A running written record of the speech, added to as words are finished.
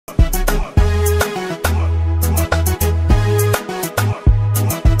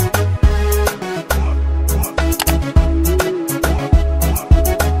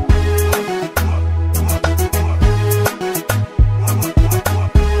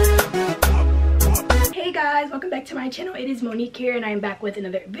channel. It is Monique here, and I am back with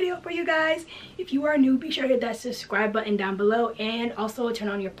another video for you guys. If you are new, be sure to hit that subscribe button down below and also turn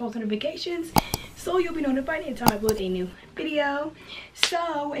on your post notifications so you'll be notified anytime I upload a new video.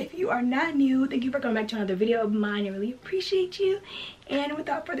 So if you are not new, thank you for coming back to another video of mine. I really appreciate you, and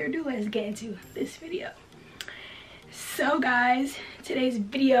without further ado, let's get into this video. So guys, today's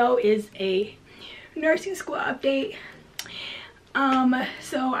video is a nursing school update.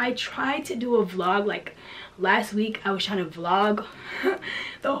 So I tried to do a vlog like last week. I was trying to vlog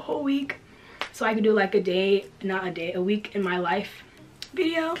the whole week so I could do like a week in my life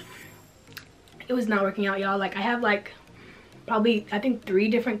video. It was not working out, y'all. Like, I have like probably I think 3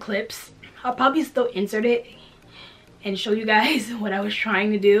 different clips. I'll probably still insert it and show you guys what I was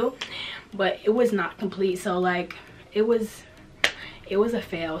trying to do, but it was not complete. So like it was a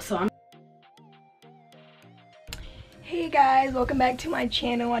fail. So Hey guys, welcome back to my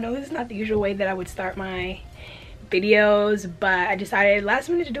channel. I know this is not the usual way that I would start my videos, but I decided last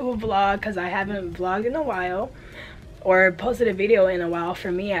minute to do a vlog because I haven't vlogged in a while, or posted a video in a while.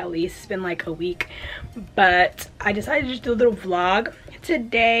 For me at least, it's been like a week, but I decided to just do a little vlog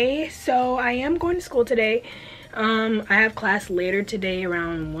today. So I am going to school today. I have class later today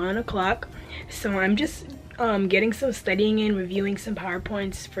around 1 o'clock, so I'm just getting some studying in, reviewing some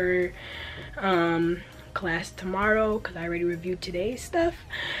PowerPoints for class tomorrow because I already reviewed today's stuff.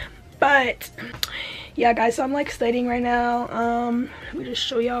 But yeah guys, so I'm like studying right now. Let me just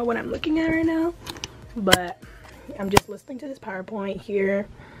show y'all what I'm looking at right now. But I'm just listening to this PowerPoint here,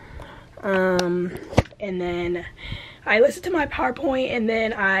 and then I listen to my PowerPoint and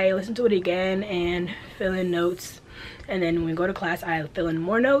then I listen to it again and fill in notes, and then when we go to class I fill in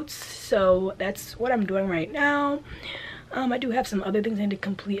more notes. So that's what I'm doing right now. I do have some other things I need to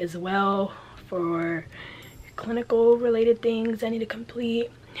complete as well for clinical related things I need to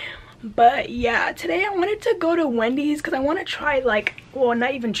complete. But yeah, today I wanted to go to Wendy's because I want to try, like, well,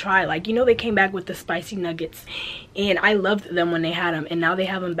 not even try, like, you know, they came back with the spicy nuggets and I loved them when they had them, and now they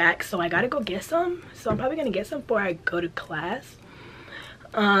have them back, so I gotta go get some. So I'm probably gonna get some before I go to class.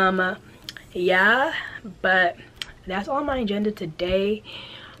 Yeah, but that's all on my agenda today.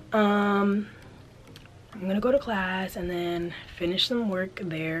 I'm gonna go to class and then finish some work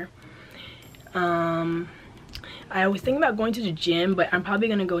there. I was thinking about going to the gym, but I'm probably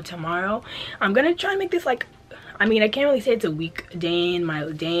gonna go tomorrow. I'm gonna try and make this like, I mean, I can't really say it's a week in my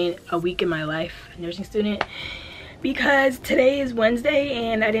life, nursing student, because today is Wednesday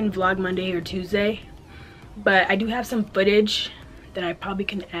and I didn't vlog Monday or Tuesday. But I do have some footage that I probably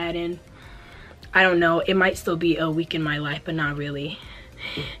can add in. I don't know, it might still be a week in my life, but not really.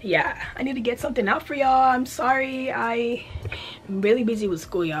 Yeah, I need to get something out for y'all. I'm sorry, I'm really busy with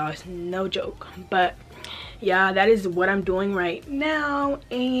school, y'all. It's no joke. But yeah, that is what I'm doing right now,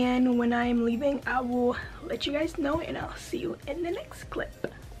 and when I'm leaving I will let you guys know, and I'll see you in the next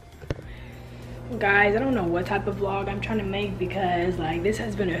clip. Guys, I don't know what type of vlog I'm trying to make because like this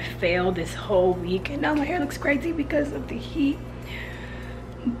has been a fail this whole week, and now my hair looks crazy because of the heat.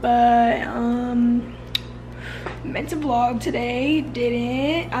 But meant to vlog today,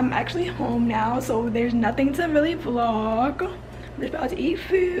 didn't. I'm actually home now, so there's nothing to really vlog. I'm just about to eat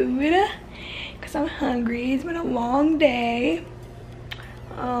food because I'm hungry. It's been a long day.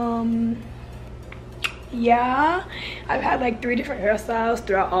 Yeah, I've had like 3 different hairstyles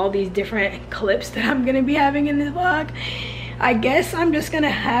throughout all these different clips that I'm gonna be having in this vlog. I guess I'm just gonna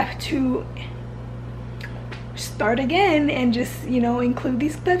have to start again and just, you know, include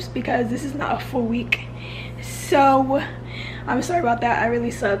these clips because this is not a full week. So I'm sorry about that. I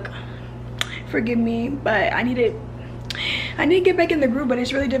really suck, forgive me, but I need to get back in the groove. But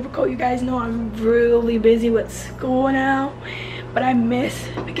it's really difficult. You guys know I'm really busy with school now, but I miss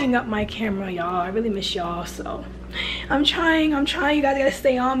picking up my camera, y'all. I really miss y'all. So I'm trying. You guys gotta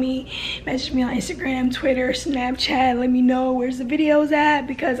stay on me. Message me on Instagram, Twitter, Snapchat. Let me know where's the videos at,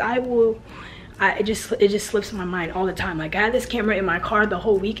 because it just slips my mind all the time. Like, I had this camera in my car the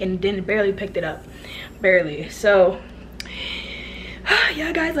whole week and barely picked it up, barely. So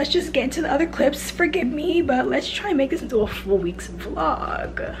yeah guys, let's just get into the other clips. Forgive me, but let's try and make this into a full week's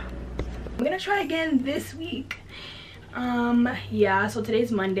vlog. I'm gonna try again this week. Yeah, so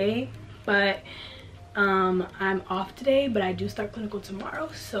today's Monday, but I'm off today, but I do start clinical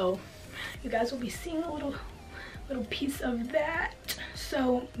tomorrow, so you guys will be seeing a little piece of that.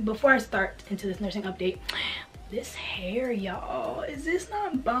 So before I start into this nursing update, this hair, y'all, is this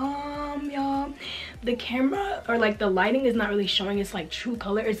not bomb, y'all? The camera, or like the lighting, is not really showing its like true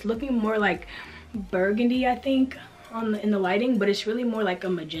color. It's looking more like burgundy, I think, in the lighting, but it's really more like a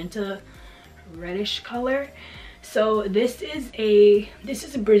magenta reddish color. So this is a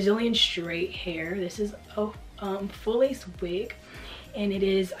Brazilian straight hair. This is a full lace wig, and it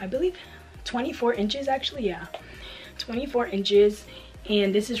is, I believe, 24 inches actually. Yeah, 24 inches,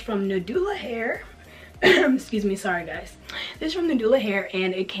 and this is from Nadula hair. Excuse me, sorry guys. This is from Nadula hair,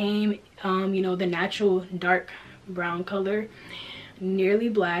 and it came you know, the natural dark brown color, nearly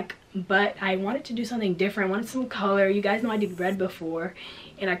black, but I wanted to do something different. I wanted some color. You guys know I did red before,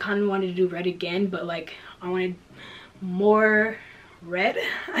 and I kind of wanted to do red again, but like I wanted more red,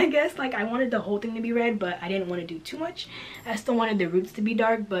 I guess. Like I wanted the whole thing to be red, but I didn't want to do too much. I still wanted the roots to be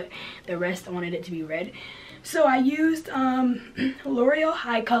dark, but the rest I wanted it to be red. So I used L'Oreal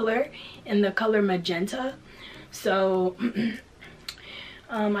High Color in the color magenta. So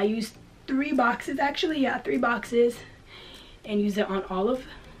I used 3 boxes actually, yeah, 3 boxes, and used it on all of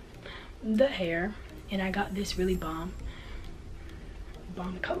the hair, and I got this really bomb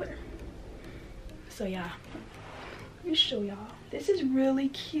color. So yeah, let me show y'all. This is really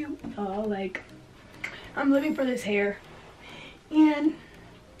cute, y'all. Like, I'm living for this hair, and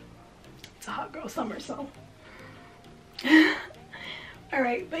it's a hot girl summer, so all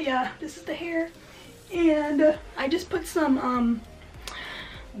right. But yeah, this is the hair, and I just put some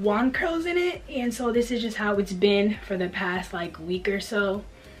wand curls in it, and so this is just how it's been for the past like week or so.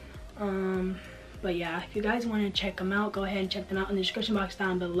 But yeah, if you guys want to check them out, go ahead and check them out in the description box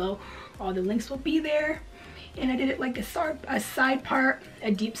down below. All the links will be there. And I did it like a side part,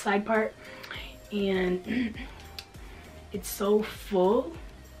 a deep side part, and it's so full.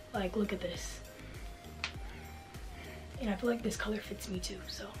 Like, look at this. And I feel like this color fits me too,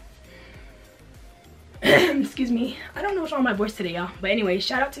 so excuse me, I don't know what's wrong with my voice today, y'all. But anyway,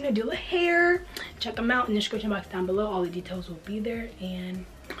 shout out to Nadula hair. Check them out in the description box down below. All the details will be there. And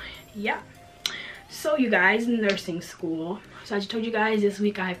yeah, so you guys, nursing school. So I just told you guys this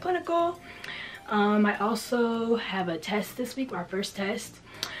week I have clinical. I also have a test this week, our first test,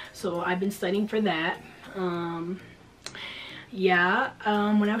 so I've been studying for that. Yeah,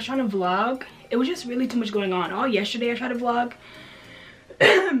 when I was trying to vlog, it was just really too much going on. All yesterday I tried to vlog.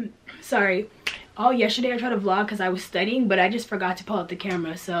 Sorry, all yesterday I tried to vlog because I was studying, but I just forgot to pull out the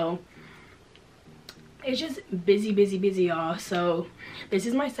camera. So it's just busy, y'all. So this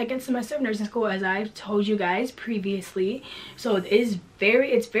is my second semester of nursing school, as I've told you guys previously. So it's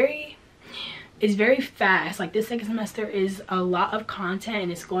very fast. Like, this second semester is a lot of content,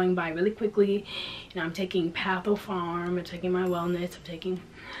 and it's going by really quickly. And I'm taking Patho Farm, I'm taking my wellness, I'm taking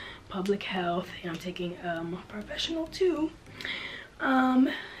public health, and I'm taking professional too.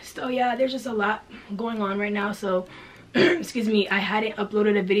 So yeah, there's just a lot going on right now. So excuse me, I hadn't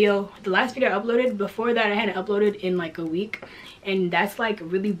uploaded a video. The last video I uploaded, before that I hadn't uploaded in like a week, and that's like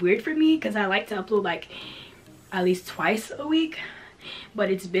really weird for me because I like to upload like at least twice a week, but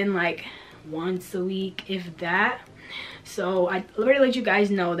it's been like once a week, if that. So I already let you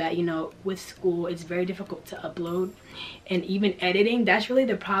guys know that, you know, with school it's very difficult to upload, and even editing, that's really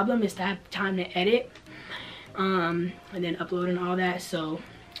the problem, is to have time to edit and then upload and all that. So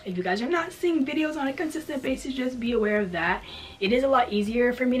if you guys are not seeing videos on a consistent basis, just be aware of that. It is a lot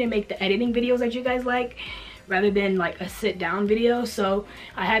easier for me to make the editing videos that you guys like, rather than like a sit down video. So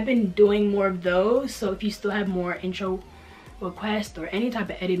I have been doing more of those. So if you still have more intro request or any type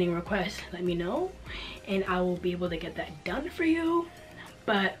of editing request, let me know, and I will be able to get that done for you.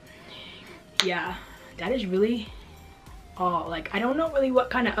 But yeah, that is really all. Like, I don't know really what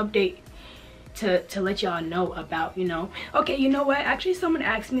kind of update to let y'all know about, you know. Okay, you know what, actually someone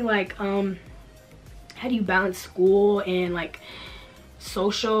asked me like how do you balance school and like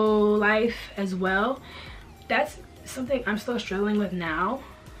social life as well. That's something I'm still struggling with now.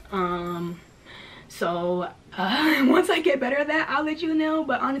 So once I get better at that, I'll let you know.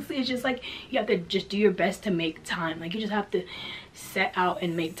 But honestly, it's just like you have to just do your best to make time. Like, you just have to set out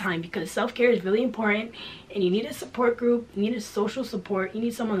and make time, because self-care is really important, and you need a support group, you need a social support, you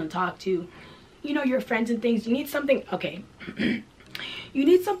need someone to talk to, you know, your friends and things. You need something, okay, you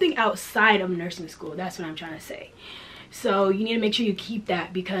need something outside of nursing school. That's what I'm trying to say. So you need to make sure you keep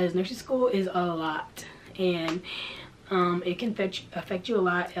that, because nursing school is a lot, and it can affect you a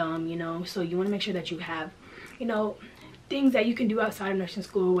lot, you know. So you want to make sure that you have, you know, things that you can do outside of nursing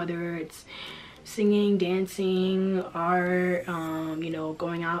school, whether it's singing, dancing, art, you know,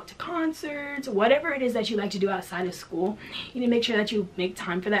 going out to concerts, whatever it is that you like to do outside of school. You need to make sure that you make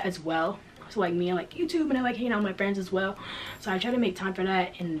time for that as well. So like me, I like YouTube, and I like hanging out with my friends as well. So I try to make time for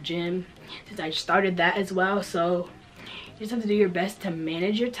that in the gym, since I started that as well. So you just have to do your best to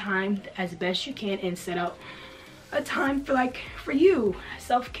manage your time as best you can, and set out a time for you.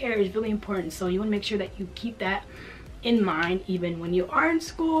 Self-care is really important, so you want to make sure that you keep that in mind even when you are in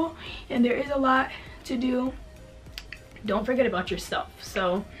school and there is a lot to do. Don't forget about yourself.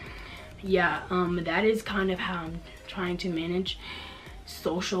 So yeah, that is kind of how I'm trying to manage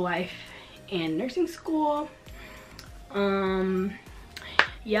social life and nursing school.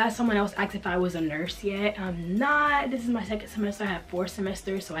 Yeah, someone else asked if I was a nurse yet. I'm not. This is my second semester. I have 4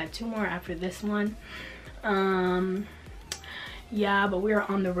 semesters, so I have 2 more after this one. Yeah, but we're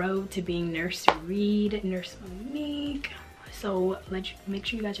on the road to being Nurse Reid, Nurse Monique. So make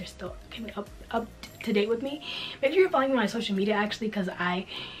sure you guys are still keeping up to date with me. Make sure you're following me on my social media, actually, because I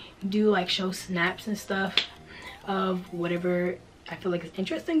do like show snaps and stuff of whatever I feel like is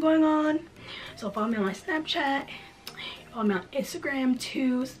interesting going on. So follow me on my Snapchat, follow me on Instagram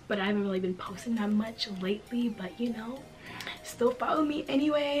too, but I haven't really been posting that much lately, but you know, still follow me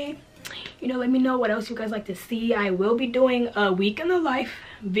anyway. You know, let me know what else you guys like to see. I will be doing a week in the life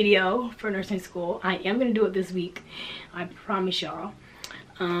video for nursing school. I am gonna do it this week, I promise y'all.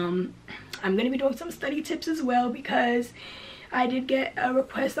 I'm gonna be doing some study tips as well, because I did get a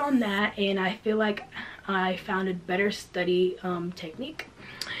request on that, and I feel like I found a better study technique,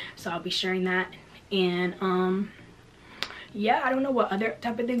 so I'll be sharing that. And yeah, I don't know what other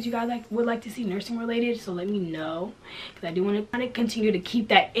type of things you guys would like to see nursing related, so let me know, because I do want to kind of continue to keep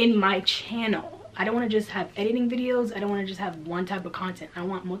that in my channel. I don't want to just have editing videos. I don't want to just have one type of content. I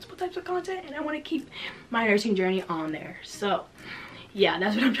want multiple types of content, and I want to keep my nursing journey on there. So yeah,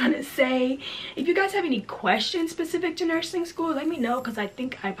 that's what I'm trying to say. If you guys have any questions specific to nursing school, let me know, because I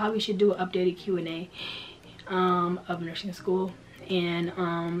think I probably should do an updated Q&A of nursing school.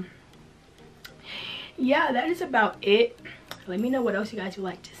 And yeah, that is about it. Let me know what else you guys would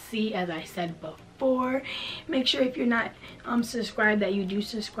like to see. As I said before, make sure if you're not subscribed that you do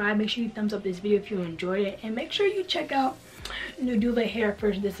subscribe. Make sure you thumbs up this video if you enjoyed it, and make sure you check out Nadula hair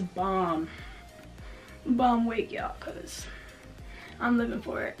for this bomb wig, y'all, because I'm living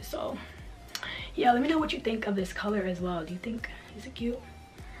for it. So yeah, let me know what you think of this color as well. Do you think, is it cute?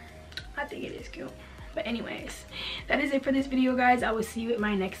 I think it is cute. But anyways, that is it for this video, guys. I will see you at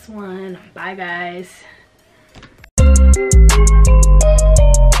my next one. Bye, guys.